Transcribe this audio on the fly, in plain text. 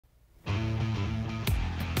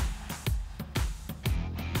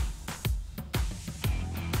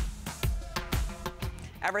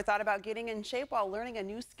Ever thought about getting in shape while learning a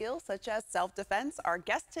new skill such as self-defense? Our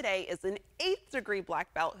guest today is an 8th degree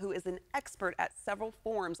black belt who is an expert at several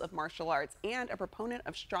forms of martial arts and a proponent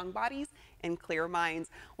of strong bodies and clear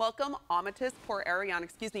minds. Welcome Amatis Pourarion,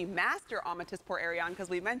 Master Amatis Pourarion, because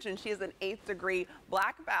we mentioned she is an 8th degree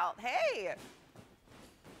black belt. Hey!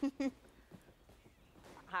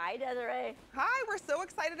 Hi, Desiree. Hi, we're so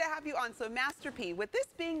excited to have you on. So Master P, with this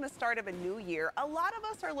being the start of a new year, a lot of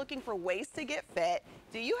us are looking for ways to get fit.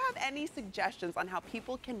 Do you have any suggestions on how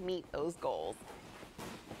people can meet those goals?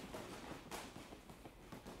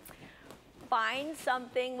 Find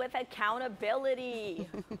something with accountability.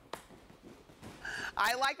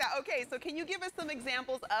 I like that. Okay, so can you give us some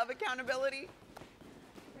examples of accountability?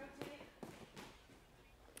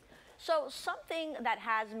 So something that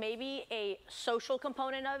has maybe a social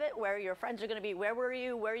component of it, where your friends are going to be, where were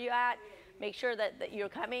you, where are you at, make sure that you're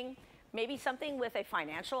coming. Maybe something with a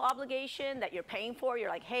financial obligation that you're paying for. You're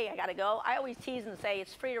like, hey, I got to go. I always tease and say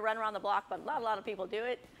it's free to run around the block, but not a lot of people do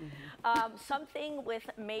it. Something with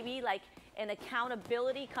maybe like an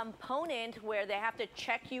accountability component where they have to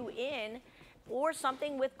check you in, or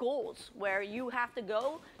something with goals where you have to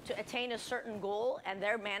go to attain a certain goal and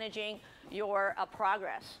they're managing your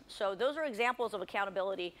progress. So those are examples of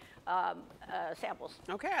accountability samples.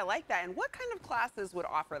 Okay, I like that. And what kind of classes would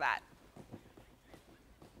offer that?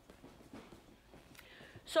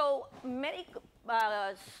 So many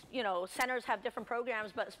centers have different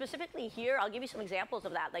programs, but specifically here, I'll give you some examples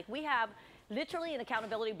of that. Like we have literally an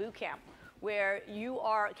accountability boot camp where you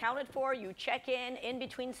are accounted for, you check in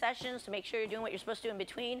between sessions to make sure you're doing what you're supposed to do in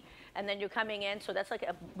between, and then you're coming in. So that's like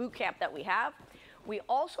a boot camp that we have. We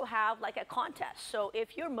also have like a contest. So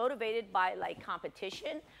if you're motivated by like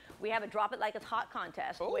competition, we have a Drop It Like It's Hot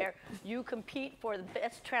contest where you compete for the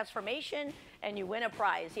best transformation and you win a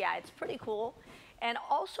prize. Yeah, it's pretty cool. And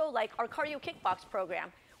also like our cardio kickbox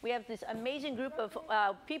program. We have this amazing group of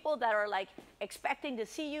people that are like expecting to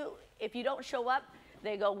see you. If you don't show up,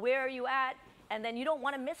 they go, where are you at? And then you don't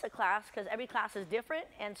want to miss a class because every class is different.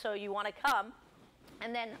 And so you want to come.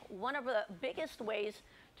 And then one of the biggest ways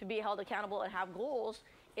to be held accountable and have goals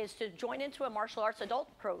is to join into a martial arts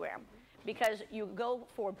adult program, because you go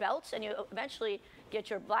for belts and you eventually get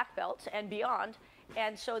your black belts and beyond.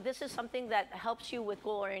 And so this is something that helps you with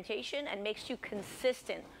goal orientation and makes you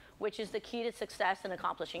consistent, which is the key to success in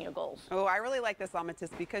accomplishing your goals. Oh, I really like this, Amatis,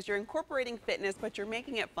 because you're incorporating fitness, but you're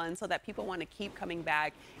making it fun so that people want to keep coming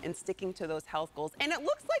back and sticking to those health goals. And it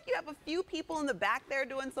looks like you have a few people in the back there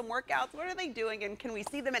doing some workouts. What are they doing, and can we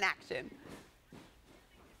see them in action?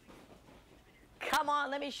 Come on,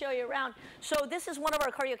 let me show you around. So this is one of our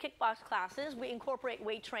cardio kickbox classes. We incorporate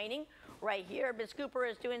weight training right here. Ms. Cooper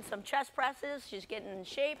is doing some chest presses. She's getting in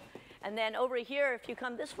shape. And then over here, if you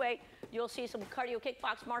come this way, you'll see some cardio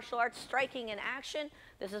kickbox martial arts striking in action.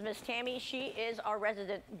 This is Miss Tammy. She is our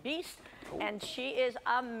resident beast, and she is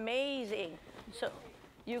amazing. So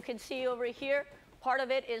you can see over here, part of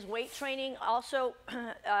it is weight training. Also,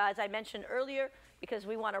 as I mentioned earlier, because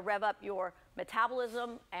we want to rev up your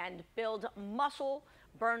metabolism and build muscle,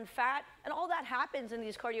 burn fat, and all that happens in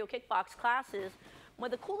these cardio kickbox classes.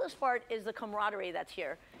 But the coolest part is the camaraderie that's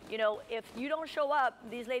here. You know, if you don't show up,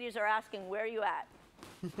 these ladies are asking, where are you at?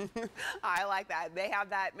 I like that. They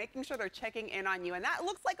have that, making sure they're checking in on you. And that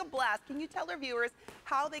looks like a blast. Can you tell our viewers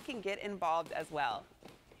how they can get involved as well?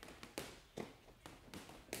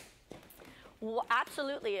 Well,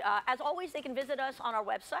 absolutely. As always, they can visit us on our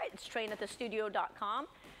website. It's trainatthestudio.com.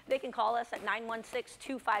 They can call us at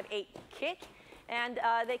 916-258-KICK. And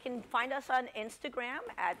they can find us on Instagram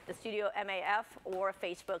at The Studio MAF, or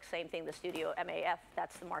Facebook, same thing, The Studio MAF.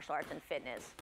 That's the Martial Arts and Fitness.